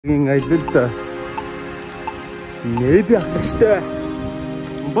Аялал небе ахлагчтай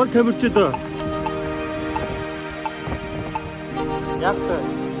баг тамирчид яг цаа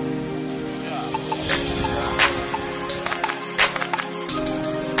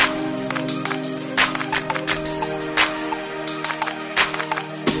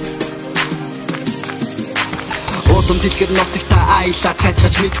Одон дэлгэр нутагтаа аялаад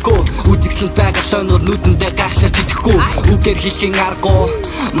хайцгаач мэдхгүй үзэгсэл байгаа лойноор нүдэндээ гахшаач идэхгүй үгээр хэлхийн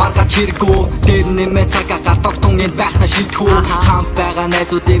аргагүй маргач хэрэггүй дээр нэмээ цагаа гартогтон энд байхна шийдэхгүй хамт байгаа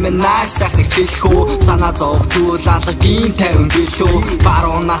найзуудын минь нааш сайхныг чилэхгүй санаа зовх зүйл алгагийн 50 билүү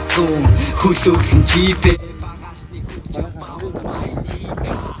баруунаас зүүн хөлөглөн чипээ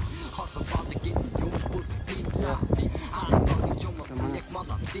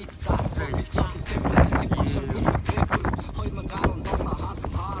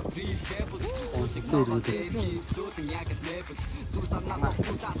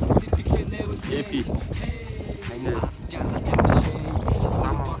Эпи айнэ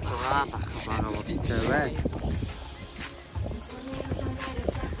самаа цаа тахбаа уттай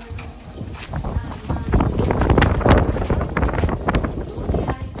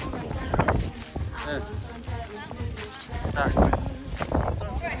так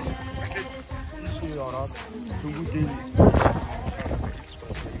шиораад дүгүдээ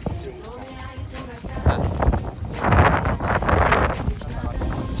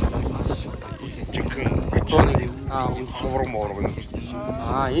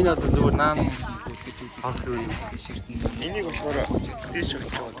энэ бол зүгээр наан авах юм. Энийг болохоор тийч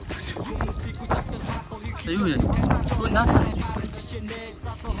хийж байгаа. Юу яа? Юу наа?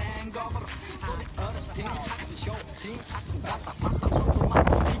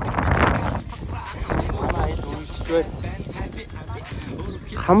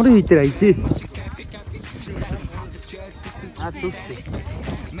 Хамрын хий дээр аялээ. Зүгтэй.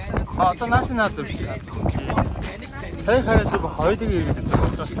 Одоо наас зүгтэй. Сая хараа зүг хоёулыг ирээд зүг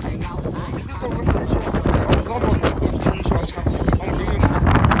болоо.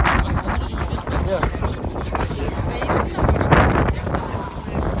 Yes.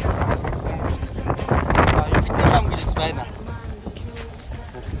 Ихтэй гэж байна.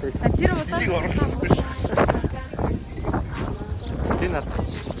 Тэр удаа. Тэн атгач.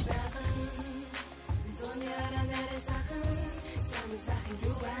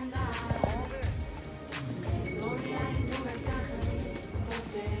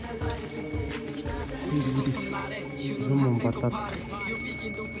 Зумын батат.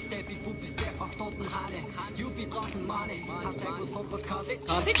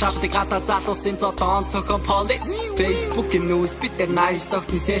 Шапты гата затусын зотон цохон полис Facebook-ийн news бид нар nice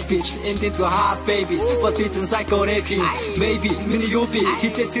сохтны selfies ended go hard babies what it's psycho rapy maybe миний юу би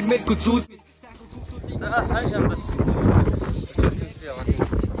хитэ тэрмэргүй зүуд За сайншандас яваад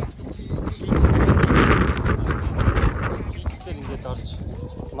ингээд орж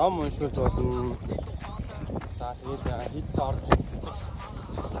ном уншуулж болно. За тэгээд хэд доор танилцдаг.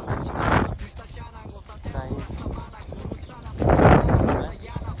 За энэ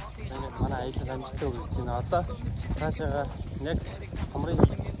манай аялал амжилттай үргэлж байна. Одоо цаашаа яг хамрын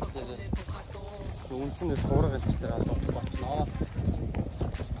үнцнээс хуурай гэж тэр одоо болчихноо.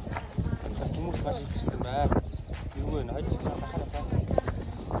 За хүмүүс маш их ирсэн бай. Юу вэ? Хоёул цаа захараа таа.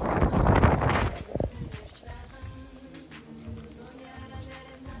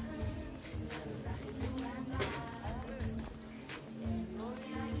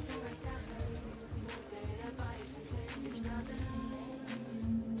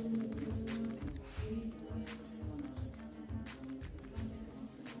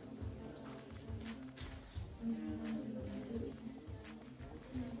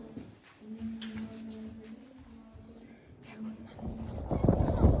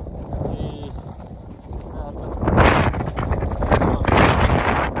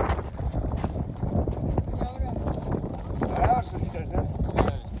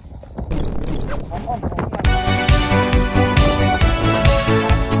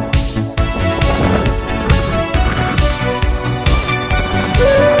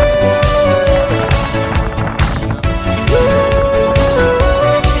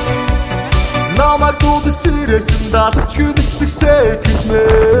 Далавч үсгсээ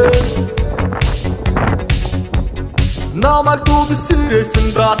гитмээ намайг дүүдэсэрсэн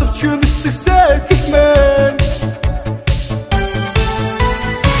далавч үсгсээ гитмээ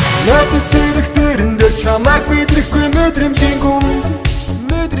Наад сэрэг дэрэн дээр чамайг мэдрэхгүй мэдрэмжингүү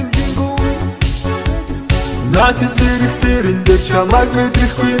Наад сэрэг дэрэн дээр чамайг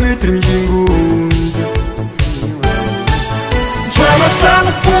мэдрэхгүй мэдрэмжингүү Чамаас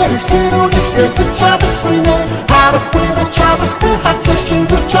санасэрэг сэрүүлэгтэй сэрч чадахгүй нэ харахгүй ба чадахгүй хацар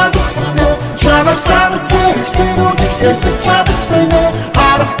чингэр чадахгүй нэ Чамаас санасэрэг сэрүүлэгтэй сэрч чадахгүй нэ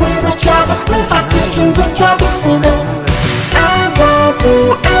харахгүй ба чадахгүй хацар чингэр чадахгүй нэ I love you,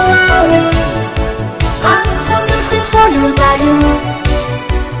 I love you 항상 늘 홀려다요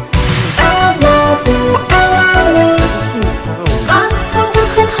I love you, I love you 항상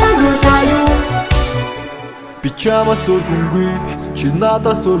늘 홀려다요 Би чамаас өргөнгүй чи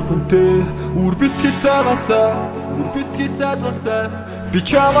надаас өргөнтэй үр битгий цагаасаа би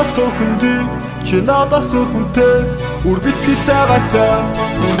чамаас төхөндөй чи надаас өргөнтэй үр битгий цагаасаа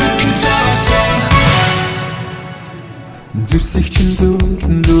Зүсих чин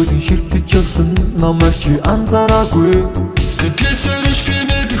дөөлөн ширтэж явсан намайг чи анзаараагүй Тэсэрэж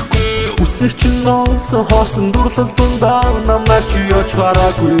финэдэхгүй Үсих чин носон хоосон дурлал дундаа намайг чи яж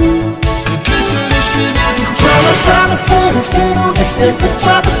хараагүй Тэсэрэж финэдэхгүй Чамаас санасэрэг сэрүүлэгтэй сэрч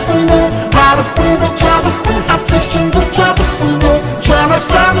чадахгүй нэ харахгүй ба чадахгүй хацар чингэр чадахгүй нэ Чамаас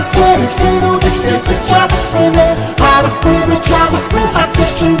санасэрэг сэрүүлэгтэй сэрч чадахгүй нэ харахгүй ба чадахгүй хацар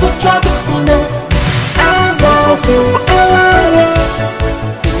чингэр чадахгүй нэ I love you, I love you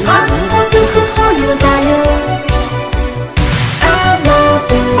항상 늘 홀려다요 I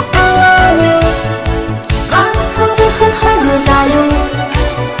love you, I love you 항상 늘 홀려다요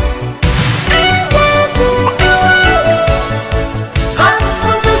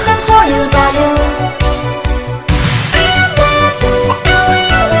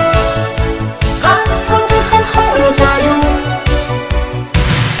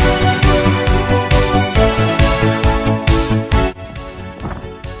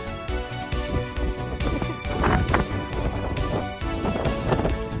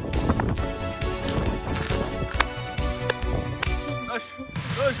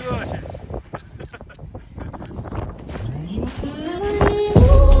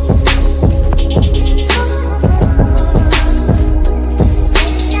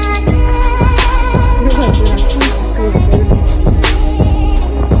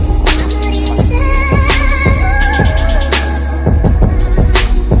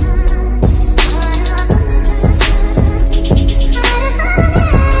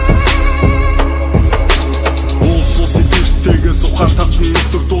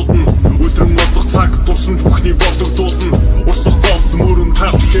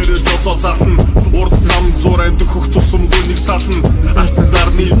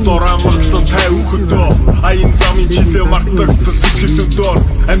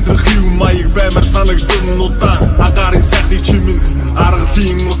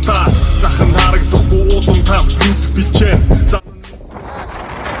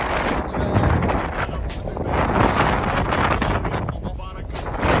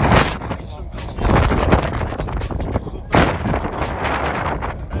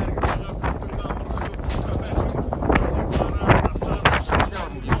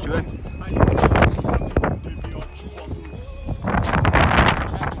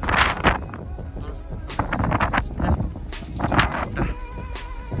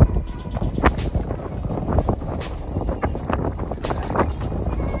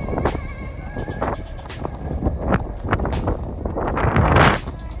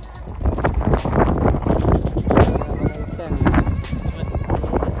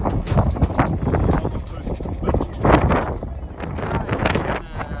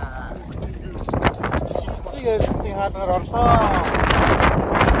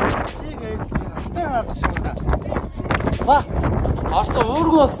Арса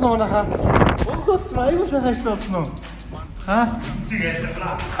өөргөө болсон уу нахаа? Өөргөө болсон аюул сайхан ажил болсон уу? Ха? Цэг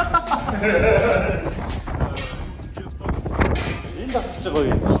ялгаа. Энэ татчих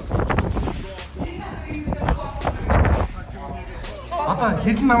байгаа юм. Одоо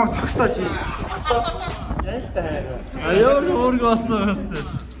хэрхэн намайг тогтоож юм? Яа таа. Аюул өөргөө болсон хэвчээ.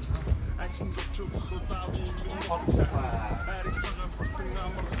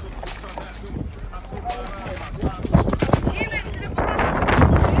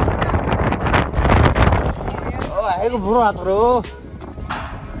 Айгу буруу адгарөө.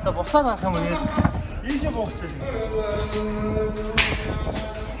 Та буцаад гарах юм уу? Ийшээ богстой шиг.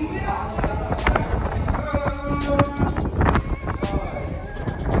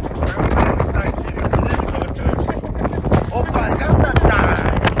 Опа, как там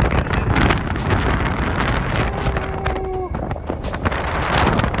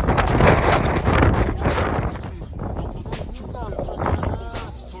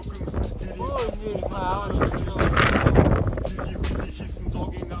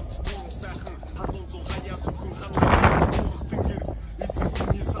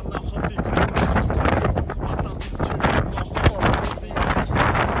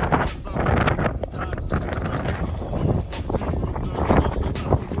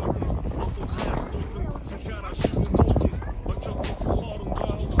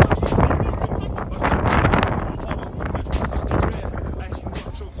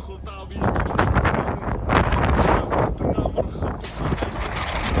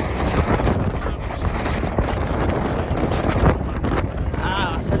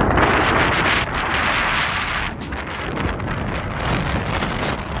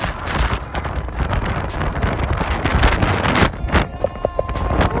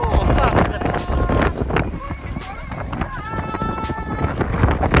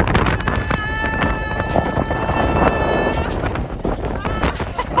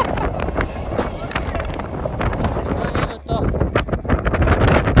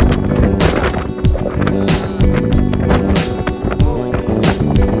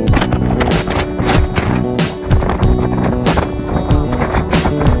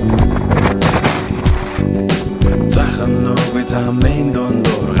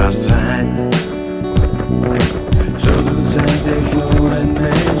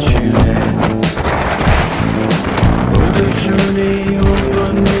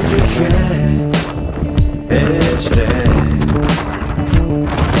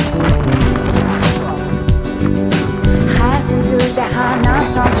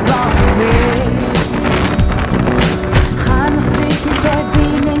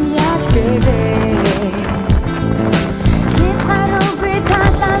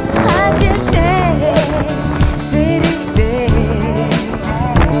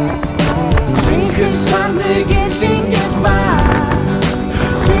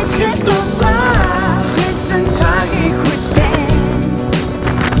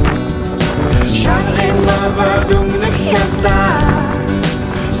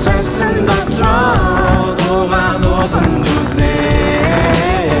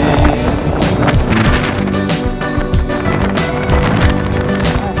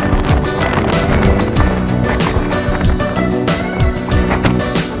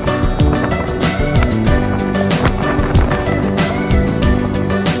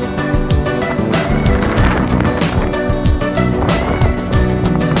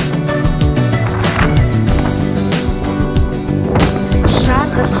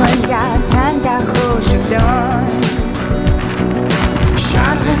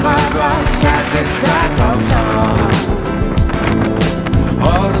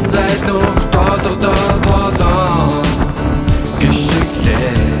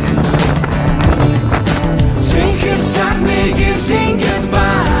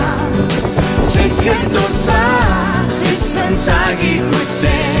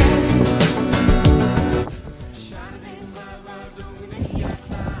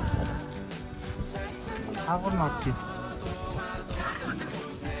тийм.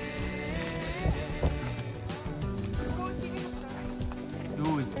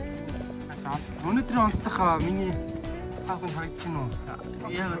 Юу вэ? Өнөөдрийн онцлог миний таахын харагдаж байна уу?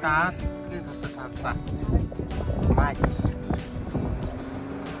 Яг даас нэг тусдаа тааглаа. Майс.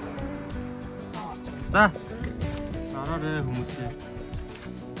 За. Ороо хүмүүсээ.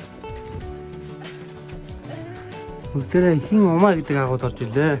 Бүгдээрээ хин умаа гэдэг агууд орж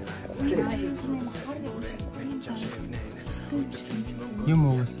илээ. Юм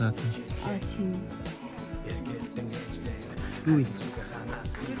уусаа. тийм. Юу?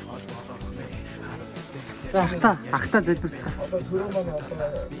 За ахта залбирцгаа.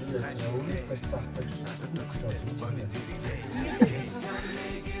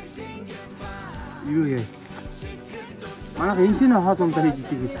 Юу яа? Манайх энэ чинь хоол ундаа хийж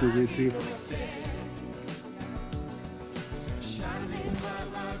идэг гэсэн үг үү?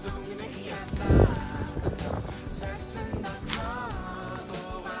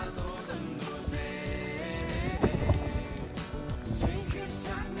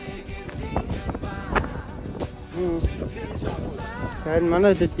 Харин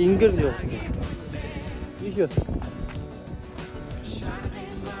манай дэд ингэр юу? Ийш явц.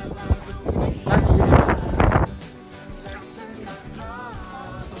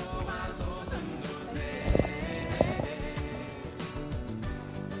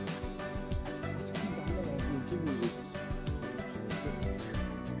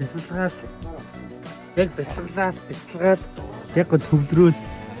 Бясалгаал. Яг бясалгаал. Яг төвлөрөөл.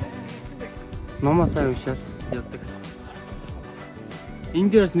 Номосоо уншаал явдаг.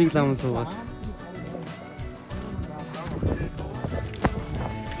 Энд дээрс нэг лам суугаад.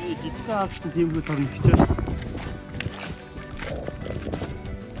 Жижиг авсан тиймгүй торн хичээж шүү.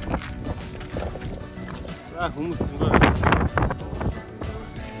 За хүмүүс зүгээр.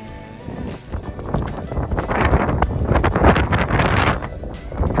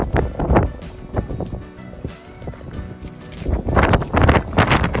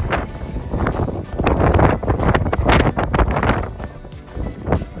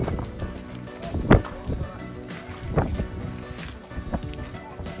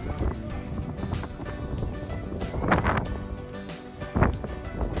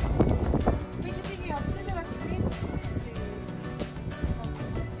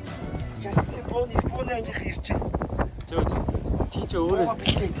 Чи өөрөө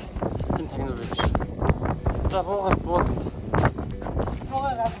бэлтээд тийм тагнаар байж. За буугаад бууд.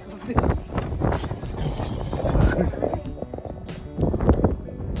 Буугаад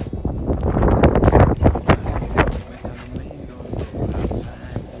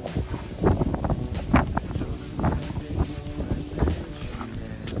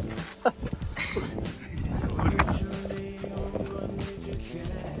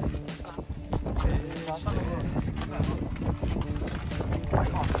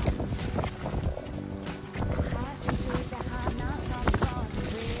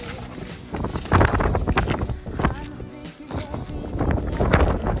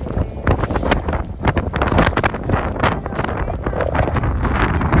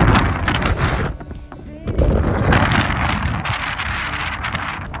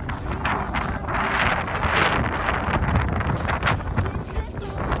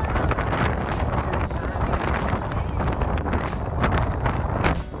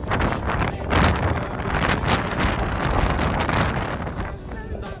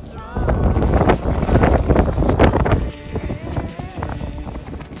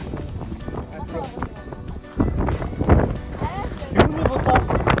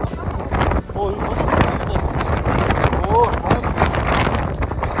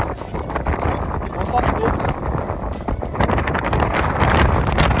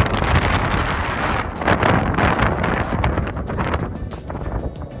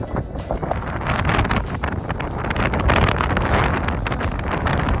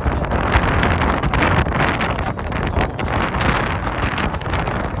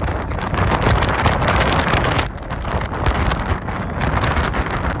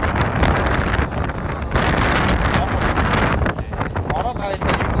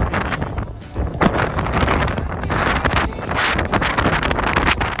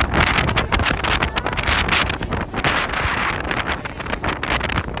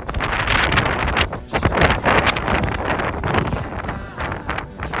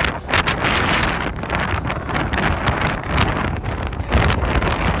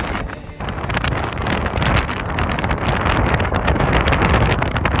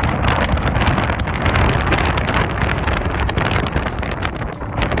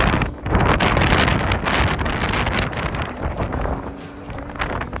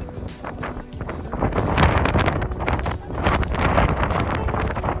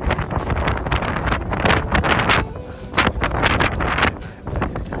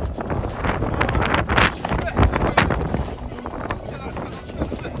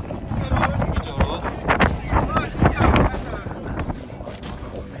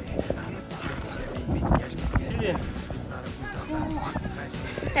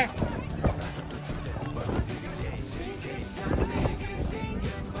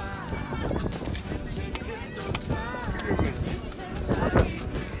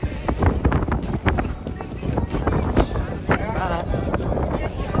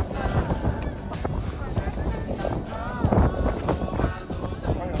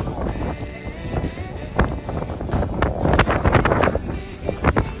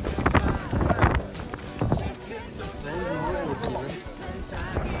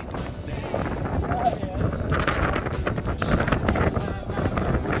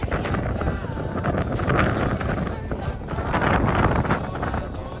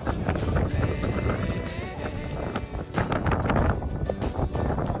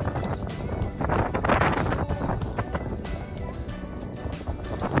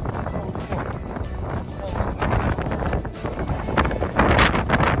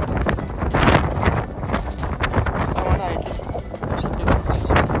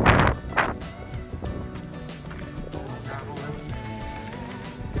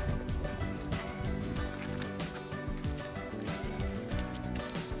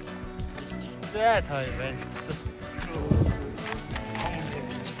Зай таа байна.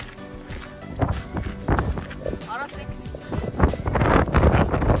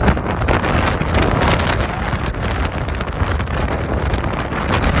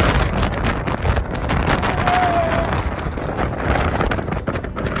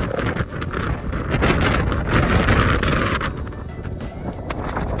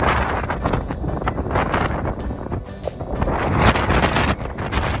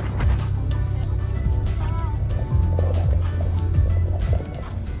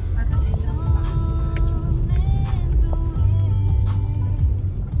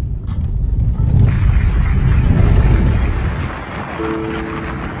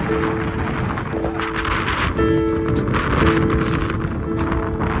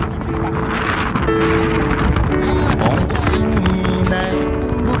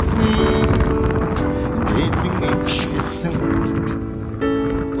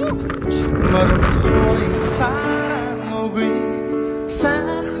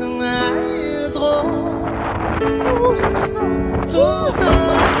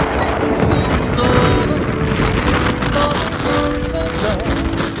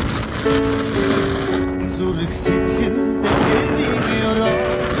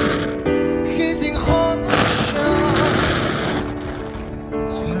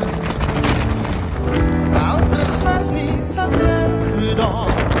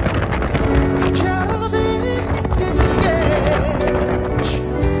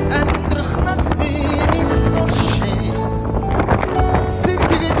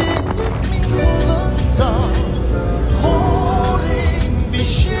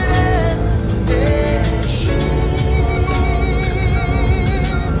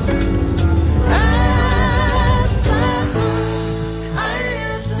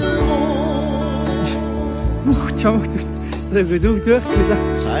 Чамх зүгт. Зүг зүгт за.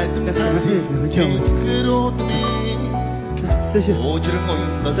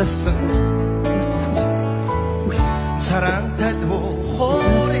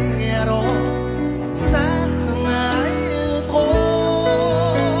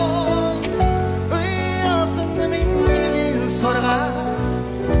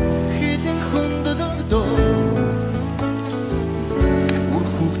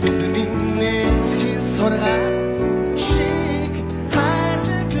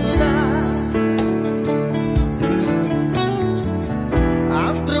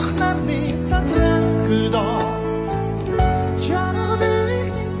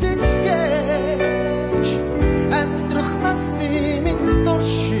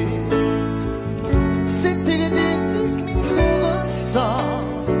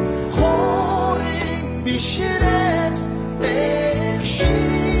 Be